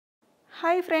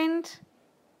Hi friends,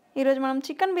 ఈరోజు మనం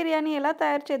chicken biryani ఎలా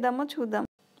తయారు చేద్దామో చూద్దాం.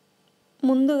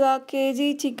 ముందుగా కేజీ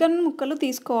చికెన్ ముక్కలు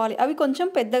తీసుకోవాలి. అవి కొంచెం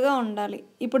పెద్దగా ఉండాలి.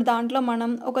 ఇప్పుడు దాంట్లో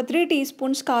మనం ఒక 3 టీ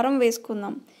స్పూన్స్ కారం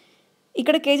వేసుకుందాం.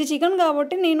 ఇక్కడ కేజీ చికెన్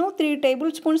కాబట్టి నేను 3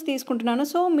 టేబుల్ స్పూన్స్ తీసుకుంటున్నాను.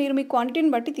 సో మీరు మీ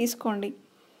క్వాంటిటీని బట్టి తీసుకోండి.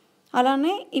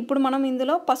 అలానే ఇప్పుడు మనం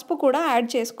ఇందులో పసుపు కూడా యాడ్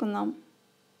చేసుకుందాం.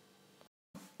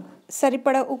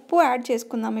 సరిపడా ఉప్పు యాడ్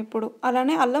చేసుకుందాం ఇప్పుడు.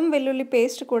 అలానే అల్లం వెల్లుల్లి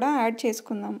పేస్ట్ కూడా యాడ్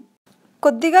చేసుకుందాం.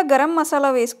 కొద్దిగా గరం మసాలా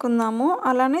వేసుకుందాము.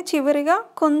 అలానే చివరిగా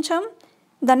కొంచెం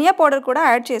ధనియా పౌడర్ కూడా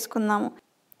యాడ్ చేసుకుందాము.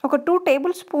 ఒక 2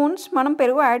 టేబుల్ స్పూన్స్ మనం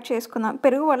పెరుగు యాడ్ చేసుకుందాం.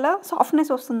 పెరుగు వల్ల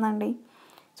సాఫ్ట్నెస్ వస్తుందండి.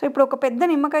 సో ఇప్పుడు ఒక పెద్ద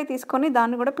నిమ్మకాయ తీసుకొని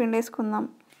దాన్ని కూడా పిండేసుకుందాం.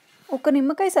 ఒక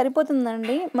నిమ్మకాయ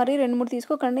సరిపోతుందండి, మరి 2-3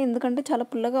 తీసుకోకండి, ఎందుకంటే చాలా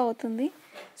పుల్లగా అవుతుంది.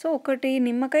 సో ఒకటి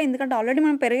నిమ్మకాయ, ఎందుకంటే ఆల్రెడీ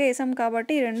మనం పెరుగు వేసాం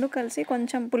కాబట్టి ఈ రెండు కలిసి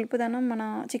కొంచెం పులుపుదనం మన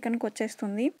చికెన్కి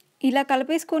వచ్చేస్తుంది. ఇలా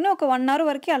కలిపేసుకొని ఒక 1 అవర్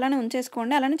వరకు అలానే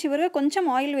ఉంచేసుకోండి. అలానే చివరిగా కొంచెం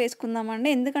ఆయిల్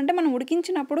వేసుకుందామండి, ఎందుకంటే మనం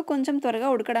ఉడికించినప్పుడు కొంచెం త్వరగా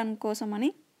ఉడకడానికి కోసమని.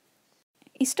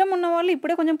 ఇష్టం ఉన్న వాళ్ళు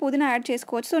ఇప్పుడే కొంచెం పుదీనా యాడ్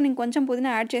చేసుకోవచ్చు. సో నేను కొంచెం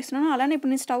పుదీనా యాడ్ చేస్తున్నాను. అలానే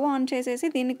ఇప్పుడు నేను స్టవ్ ఆన్ చేసేసి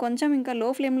దీన్ని కొంచెం ఇంకా లో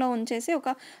ఫ్లేమ్లో ఉంచేసి ఒక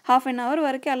 ½ అవర్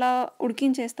వరకు అలా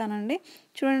ఉడికించేస్తానండి.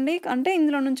 చూడండి, అంటే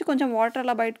ఇందులో నుంచి కొంచెం వాటర్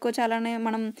అలా బయటకు వచ్చి, అలానే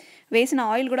మనం వేసిన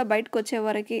ఆయిల్ కూడా బయటకు వచ్చే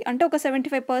వరకు, అంటే ఒక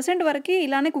 75% వరకు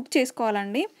ఇలానే కుక్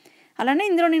చేసుకోవాలండి. అలానే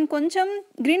ఇందులో నేను కొంచెం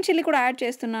గ్రీన్ చిల్లీ కూడా యాడ్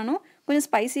చేస్తున్నాను, కొంచెం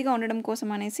స్పైసీగా ఉండడం కోసం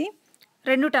అనేసి.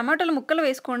 2 టమాటాల ముక్కలు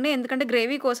వేసుకోండి, ఎందుకంటే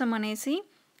గ్రేవీ కోసం అనేసి.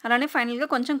 అలానే ఫైనల్గా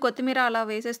కొంచెం కొత్తిమీర అలా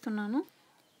వేసేస్తున్నాను.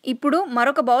 ఇప్పుడు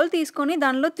మరొక బౌల్ తీసుకొని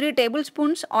దానిలో 3 టేబుల్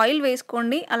స్పూన్స్ ఆయిల్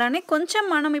వేసుకోండి. అలానే కొంచెం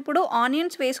మనం ఇప్పుడు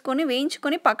ఆనియన్స్ వేసుకొని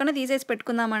వేయించుకొని పక్కన తీసేసి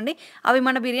పెట్టుకుందామండి. అవి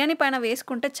మన బిర్యానీ పైన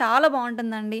వేసుకుంటే చాలా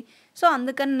బాగుంటుందండి. సో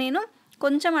అందుకని నేను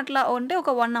కొంచెం అట్లా అంటే ఒక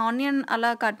 1 ఆనియన్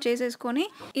అలా కట్ చేసేసుకొని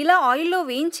ఇలా ఆయిల్లో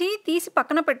వేయించి తీసి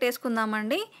పక్కన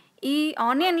పెట్టేసుకుందామండి. ఈ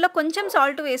ఆనియన్లో కొంచెం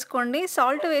సాల్ట్ వేసుకోండి.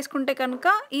 సాల్ట్ వేసుకుంటే కనుక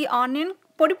ఈ ఆనియన్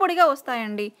పొడి పొడిగా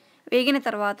వస్తాయండి వేగిన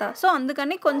తర్వాత. సో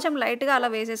అందుకని కొంచెం లైట్గా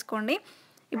అలా వేసేసుకోండి.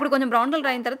 ఇప్పుడు కొంచెం బ్రౌన్ కలర్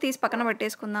అయిన తర్వాత తీసి పక్కన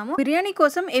పెట్టేసుకుందాము. బిర్యానీ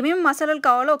కోసం ఏమేమి మసాలాలు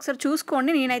కావాలో ఒకసారి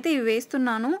చూసుకోండి. నేనైతే ఇవి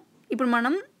వేస్తున్నాను. ఇప్పుడు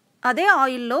మనం అదే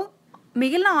ఆయిల్లో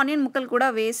మిగిలిన ఆనియన్ ముక్కలు కూడా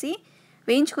వేసి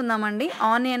వేయించుకుందామండి.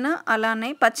 ఆనియన్ అలానే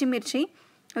పచ్చిమిర్చి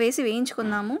వేసి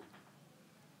వేయించుకుందాము.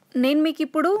 నేను మీకు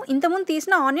ఇప్పుడు ఇంతకుముందు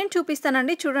తీసిన ఆనియన్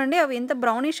చూపిస్తానండి. చూడండి అవి ఎంత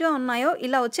బ్రౌనిష్గా ఉన్నాయో.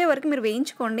 ఇలా వచ్చే వరకు మీరు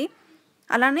వేయించుకోండి.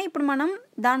 అలానే ఇప్పుడు మనం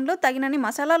దాంట్లో తగినన్ని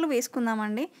మసాలాలు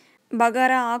వేసుకుందామండి.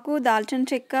 బగారా ఆకు, దాల్చిన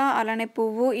చెక్క, అలానే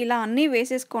పువ్వు, ఇలా అన్నీ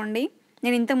వేసేసుకోండి.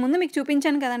 నేను ఇంతకుముందు మీకు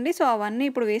చూపించాను కదండి, సో అవన్నీ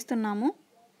ఇప్పుడు వేస్తున్నాము.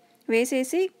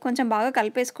 వేసేసి కొంచెం బాగా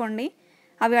కలిపేసుకోండి.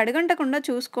 అవి అడుగంటకుండా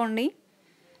చూసుకోండి.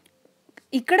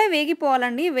 ఇక్కడే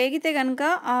వేగిపోవాలండి. వేగితే కనుక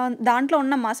దాంట్లో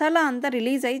ఉన్న మసాలా అంతా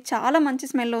రిలీజ్ అయ్యి చాలా మంచి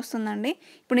స్మెల్ వస్తుందండి.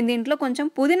 ఇప్పుడు నేను దీంట్లో కొంచెం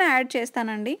పుదీనా యాడ్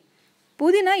చేస్తానండి.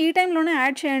 పుదీనా ఈ టైంలోనే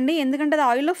యాడ్ చేయండి, ఎందుకంటే అది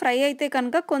ఆయిల్లో ఫ్రై అయితే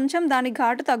కనుక కొంచెం దాని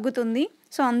ఘాటు తగ్గుతుంది.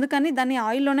 సో అందుకని దాన్ని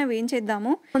ఆయిల్లోనే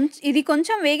వేయించేద్దాము. ఇది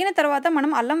కొంచెం వేగిన తర్వాత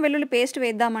మనం అల్లం వెల్లుల్లి పేస్ట్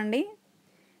వేద్దామండి.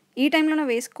 ఈ టైంలోనే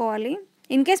వేసుకోవాలి.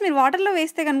 ఇన్ కేస్ మీరు వాటర్లో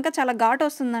వేస్తే కనుక చాలా ఘాటు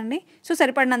వస్తుందండి. సో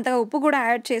సరిపడినంతగా ఉప్పు కూడా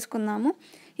యాడ్ చేసుకుందాము.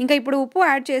 ఇంకా ఇప్పుడు ఉప్పు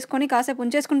యాడ్ చేసుకొని కాసేపు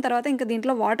ఉంచేసుకున్న తర్వాత ఇంకా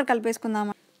దీంట్లో వాటర్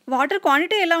కలిపేసుకుందాము. వాటర్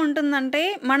క్వాంటిటీ ఎలా ఉంటుందంటే,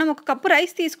 మనం ఒక కప్పు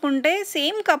రైస్ తీసుకుంటే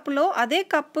సేమ్ కప్పులో అదే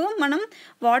కప్పు మనం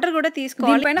వాటర్ కూడా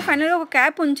తీసుకోవాలి. పైన ఫైనల్గా ఒక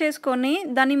క్యాప్ ఉంచేసుకొని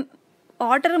దాన్ని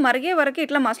వాటర్ మరిగే వరకు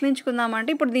ఇట్లా మసలించుకుందామంటే,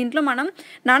 ఇప్పుడు దీంట్లో మనం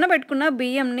నానబెట్టుకున్న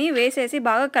బియ్యంని వేసేసి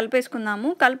బాగా కలిపేసుకుందాము.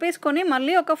 కలిపేసుకొని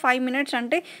మళ్ళీ ఒక 5 మినిట్స్,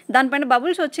 అంటే దానిపైన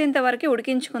బబుల్స్ వచ్చేంత వరకు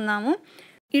ఉడికించుకుందాము.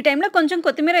 ఈ టైంలో కొంచెం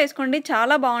కొత్తిమీర వేసుకోండి,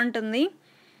 చాలా బాగుంటుంది.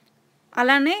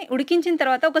 అలానే ఉడికించిన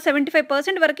తర్వాత ఒక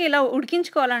 75% వరకు ఇలా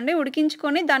ఉడికించుకోవాలండి.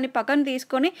 ఉడికించుకొని దాన్ని పక్కన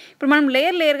తీసుకొని ఇప్పుడు మనం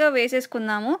లేయర్గా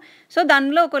వేసేసుకుందాము. సో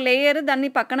దానిలో ఒక లేయర్ దాన్ని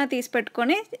పక్కన తీసి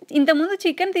పెట్టుకొని, ఇంతకుముందు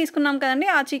చికెన్ తీసుకున్నాం కదండి,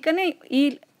 ఆ చికెన్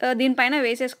దీనిపైన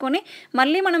వేసేసుకొని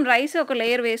మళ్ళీ మనం రైస్ ఒక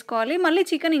లేయర్ వేసుకోవాలి, మళ్ళీ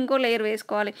చికెన్ ఇంకో లేయర్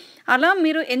వేసుకోవాలి. అలా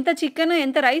మీరు ఎంత చికెన్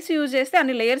ఎంత రైస్ యూజ్ చేస్తే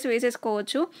అన్ని లేయర్స్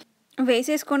వేసేసుకోవచ్చు.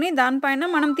 వేసేసుకొని దానిపైన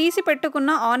మనం తీసి పెట్టుకున్న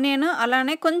ఆనియన్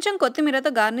అలానే కొంచెం కొత్తిమీరతో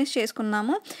గార్నిష్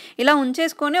చేసుకుందాము. ఇలా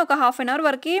ఉంచేసుకొని ఒక ½ అవర్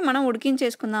వరకు మనం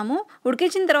ఉడికించేసుకుందాము.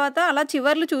 ఉడికించిన తర్వాత అలా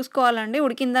చివర్లు చూసుకోవాలండి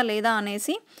ఉడికిందా లేదా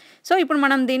అనేసి. సో ఇప్పుడు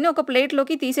మనం దీన్ని ఒక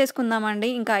ప్లేట్లోకి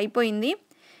తీసేసుకుందామండి. ఇంకా అయిపోయింది.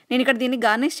 నేను ఇక్కడ దీన్ని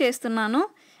గార్నిష్ చేస్తున్నాను.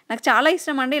 నాకు చాలా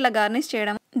ఇష్టం అండి ఇలా గార్నిష్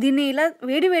చేయడం. దీన్ని ఇలా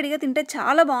వేడివేడిగా తింటే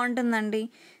చాలా బాగుంటుందండి.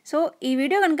 సో ఈ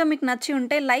వీడియో కనుక మీకు నచ్చి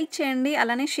ఉంటే లైక్ చేయండి,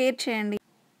 అలానే షేర్ చేయండి.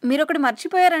 మీరు ఒకటి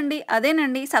మర్చిపోయారండి,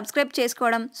 అదేనండి సబ్స్క్రైబ్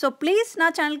చేసుకోవడం. సో ప్లీజ్ నా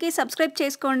ఛానల్కి సబ్స్క్రైబ్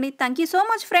చేసుకోండి. Thank you so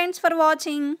much friends for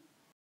watching.